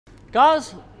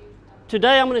Guys,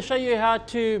 today I'm going to show you how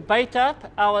to bait up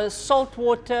our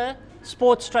saltwater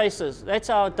sports traces. That's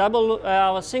our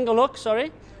single hook,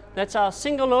 sorry. That's our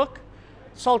single hook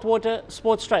saltwater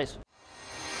sports trace.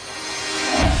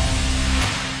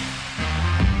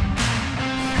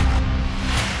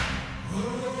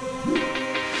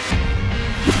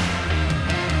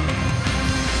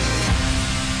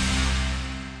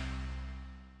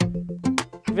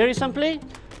 Very simply,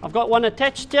 I've got one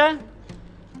attached here.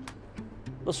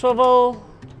 The swivel,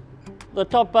 the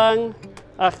top bung,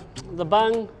 the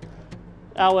bung,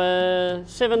 our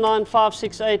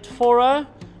 795684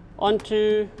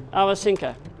 onto our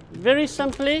sinker. Very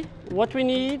simply, what we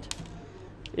need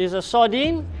is a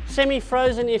sardine,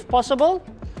 semi-frozen if possible,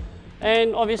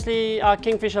 and obviously our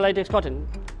Kingfisher latex cotton.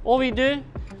 All we do,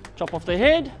 chop off the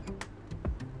head,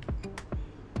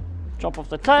 chop off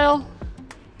the tail,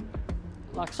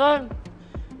 like so.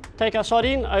 Take our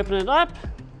sardine, open it up,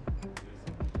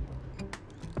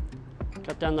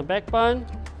 cut down the backbone,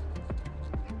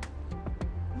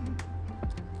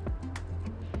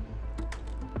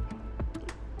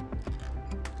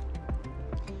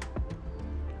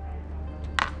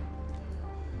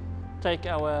 take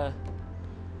our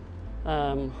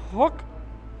hook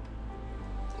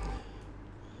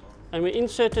and we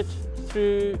insert it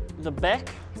through the back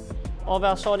of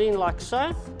our sardine like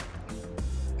so.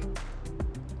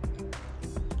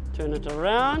 Turn it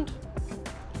around,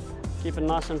 keep it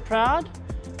nice and proud,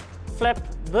 flap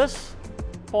this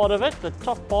part of it, the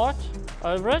top part,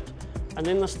 over it, and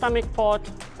then the stomach part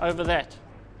over that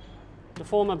to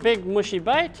form a big mushy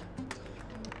bait.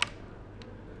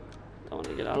 Don't want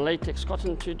to get our latex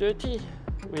cotton too dirty.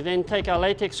 We then take our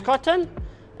latex cotton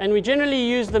and we generally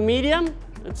use the medium.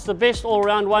 It's the best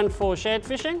all-round one for shad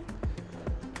fishing,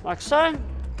 like so.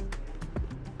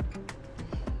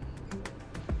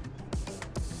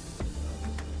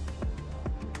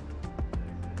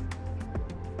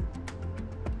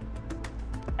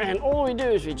 And all we do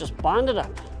is we just bind it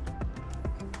up.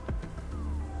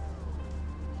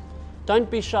 Don't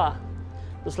be shy.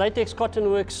 This latex cotton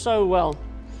works so well.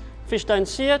 Fish don't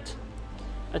see it.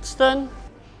 It's thin.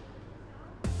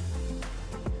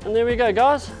 And there we go,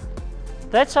 guys.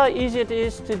 That's how easy it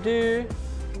is to do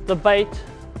the bait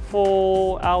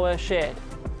for our shad.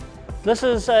 This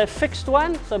is a fixed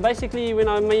one. So basically, when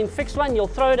I mean fixed one, you'll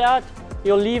throw it out,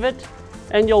 you'll leave it,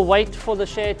 and you'll wait for the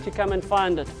shad to come and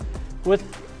find it. With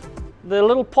the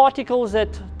little particles that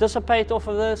dissipate off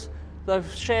of this, the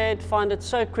shad find it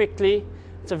so quickly.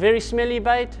 It's a very smelly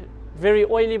bait, very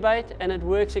oily bait, and it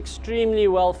works extremely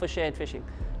well for shad fishing.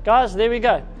 Guys, there we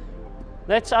go.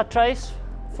 That's our trace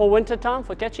for winter time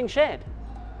for catching shad.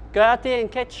 Go out there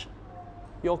and catch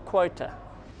your quota.